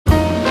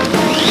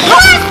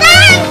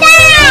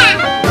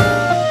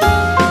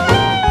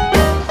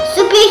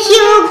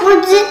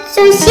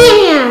Zu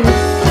Simian.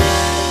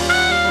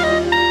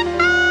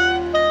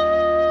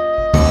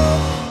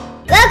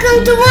 Welcome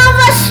to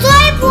Vova's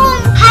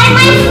ToyBoom. Hi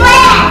my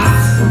friends,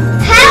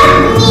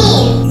 help me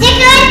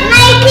decorate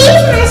my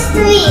Christmas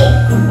tree.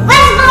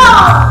 Let's go.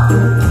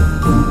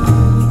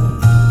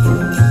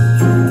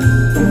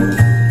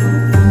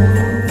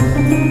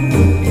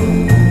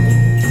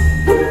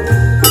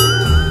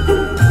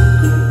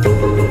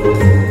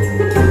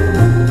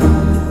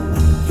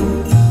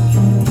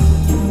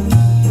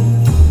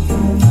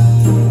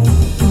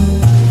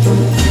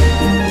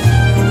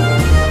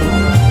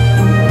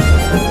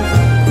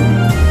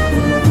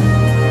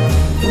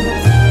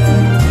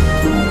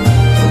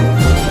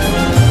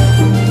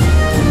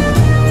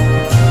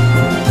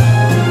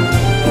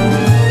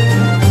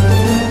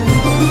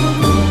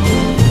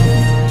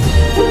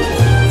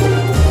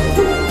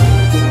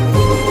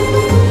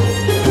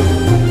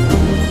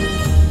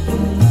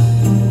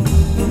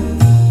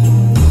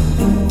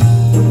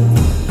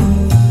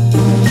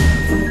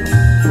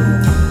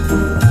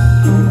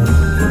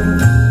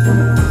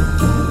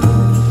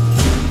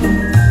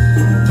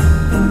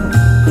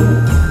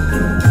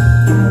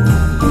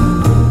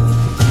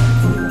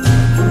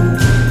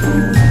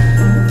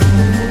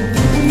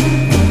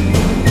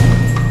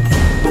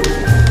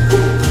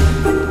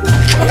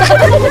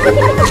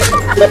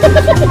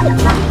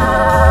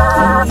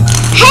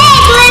 Hey,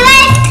 do you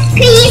like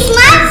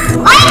Christmas?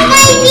 Like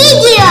my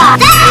video!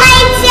 That's my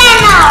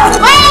channel!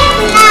 Right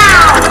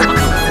now!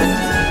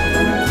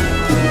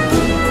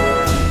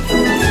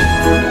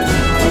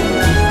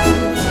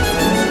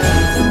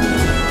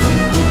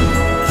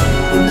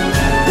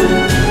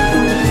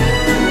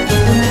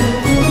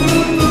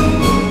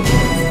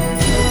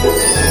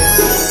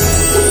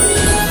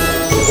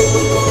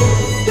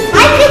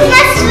 My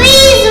Christmas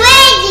tree is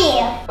ready!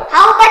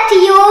 How about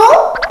you?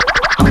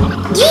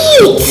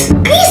 Kids!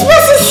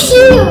 Christmas is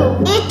here!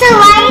 It's a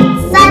white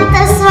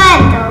Santa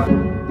sweater.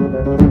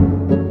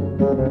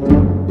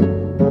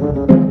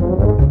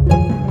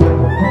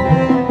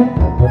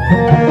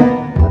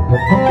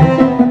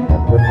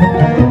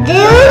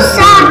 Dear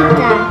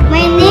Santa,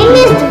 my name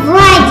is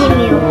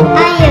Vladimir.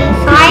 I am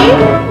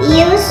 5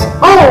 years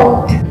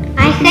old.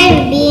 I have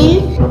been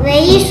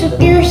very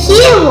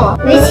superhero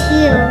with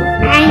you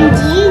and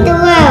did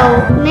well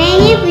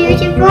many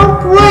beautiful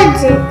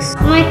projects.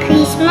 My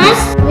Christmas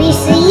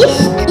wish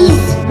list is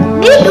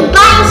big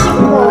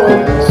bicycle,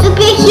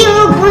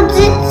 superhero Goo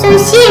Jit Zu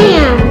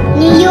Simian,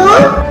 new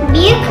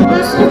big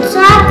monster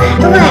truck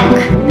track,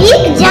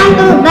 big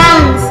jungle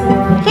bands.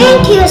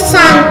 Thank you,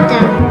 Santa.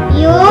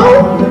 You,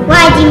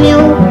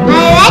 Vladimir,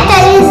 my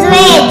letter is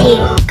ready.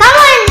 Come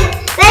on,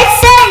 let's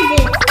send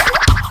it.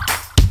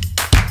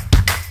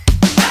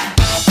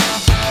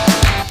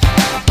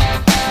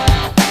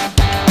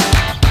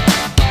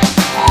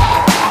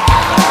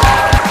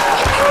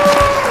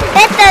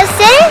 Let us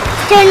say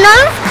turn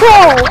on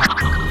call.